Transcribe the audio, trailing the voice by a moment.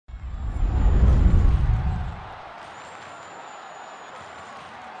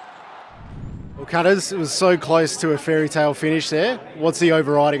Cutters, it was so close to a fairy tale finish there. What's the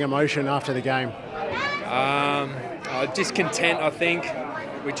overriding emotion after the game? Just content, I think.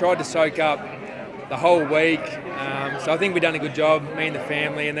 We tried to soak up the whole week, so I think we've done a good job, me and the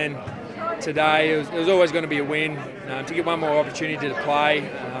family, and then today it was always going to be a win, to get one more opportunity to play.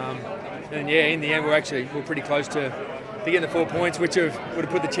 And yeah, in the end we're pretty close to getting the 4 points, which would have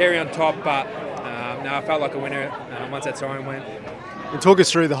put the cherry on top, but no, I felt like a winner once that siren went. And talk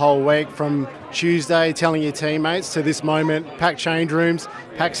us through the whole week from Tuesday, telling your teammates, to this moment, packed change rooms,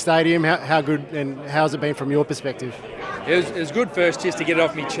 packed stadium. How good and how's it been from your perspective? It was good first just to get it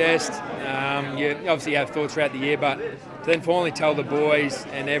off my chest. You obviously have thoughts throughout the year, but to then finally tell the boys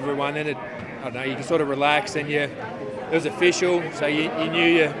and everyone, then I don't know, you can sort of relax, and it was official, so you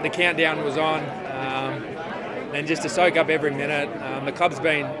knew the countdown was on. And just to soak up every minute, the club's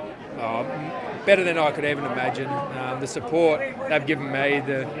been better than I could even imagine. The support they've given me,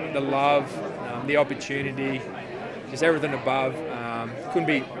 the love, the opportunity, just everything above.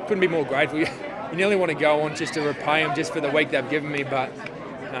 Couldn't be more grateful. You nearly want to go on just to repay them just for the week they've given me, but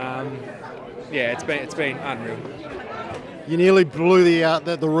yeah, it's been unreal. You nearly blew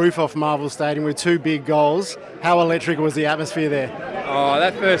the roof off Marvel Stadium with 2 big goals. How electric was the atmosphere there? Oh,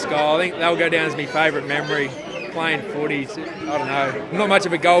 that first goal, I think that'll go down as my favourite memory. Playing footy, I don't know. I'm not much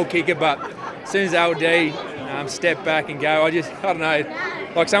of a goal kicker, but as soon as LD stepped back and go, I don't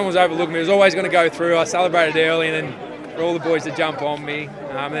know, like someone was overlooking me. It was always going to go through. I celebrated early, and then for all the boys to jump on me,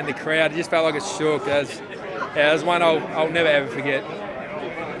 and then the crowd, it just felt like it shook. It was one I'll never ever forget.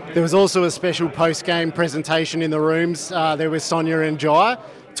 There was also a special post-game presentation in the rooms. There was Sonia and Jai.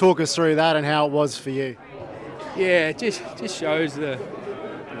 Talk us through that and how it was for you. Yeah, it just shows the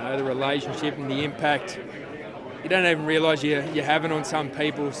relationship and the impact you don't even realise you're having on some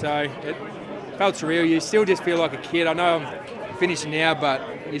people. So it felt surreal. You still just feel like a kid. I know I'm finishing now,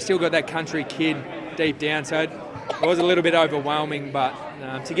 but you still got that country kid deep down. So it was a little bit overwhelming, but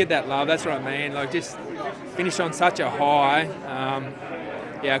to get that love, that's what I mean. Like, just finish on such a high.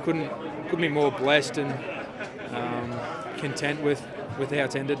 I couldn't be more blessed and content with how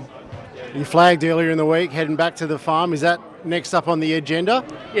it's ended. You flagged earlier in the week, heading back to the farm. Is that next up on the agenda?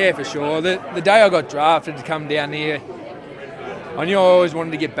 Yeah, for sure. The day I got drafted to come down here, I knew I always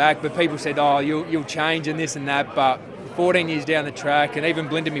wanted to get back, but people said, oh, you'll change and this and that. But 14 years down the track, and even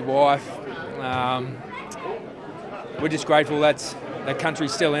Belinda, my wife, we're just grateful that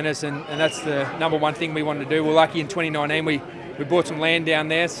country's still in us, and that's the number one thing we wanted to do. We're lucky in 2019 we bought some land down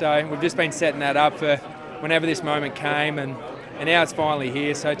there, so we've just been setting that up for whenever this moment came, and now it's finally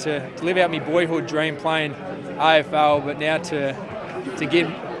here. So to live out my boyhood dream playing AFL, but now to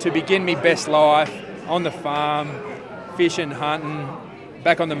begin my best life on the farm, fishing, hunting,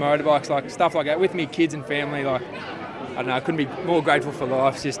 back on the motorbikes, like stuff like that, with me kids and family. Like, I don't know, I couldn't be more grateful for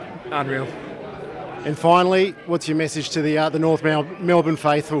life. It's just unreal. And finally, what's your message to the North Melbourne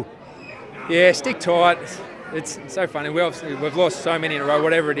faithful? Yeah, stick tight. It's so funny. We've lost so many in a row,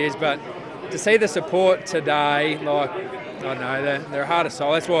 whatever it is, but to see the support today, like, I don't know, they're a heart of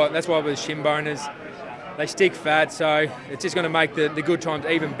soul. That's why we're shin boners. They stick fat, so it's just going to make the good times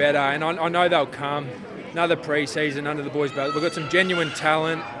even better. And I know they'll come. Another pre-season under the boys' belt. We've got some genuine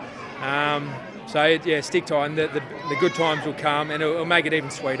talent. Stick tight, and the good times will come, and it'll make it even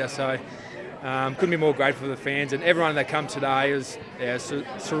sweeter. So couldn't be more grateful for the fans and everyone that come today. It was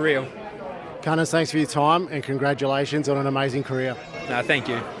surreal. Cunners, thanks for your time and congratulations on an amazing career. No, thank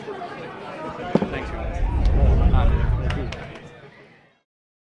you.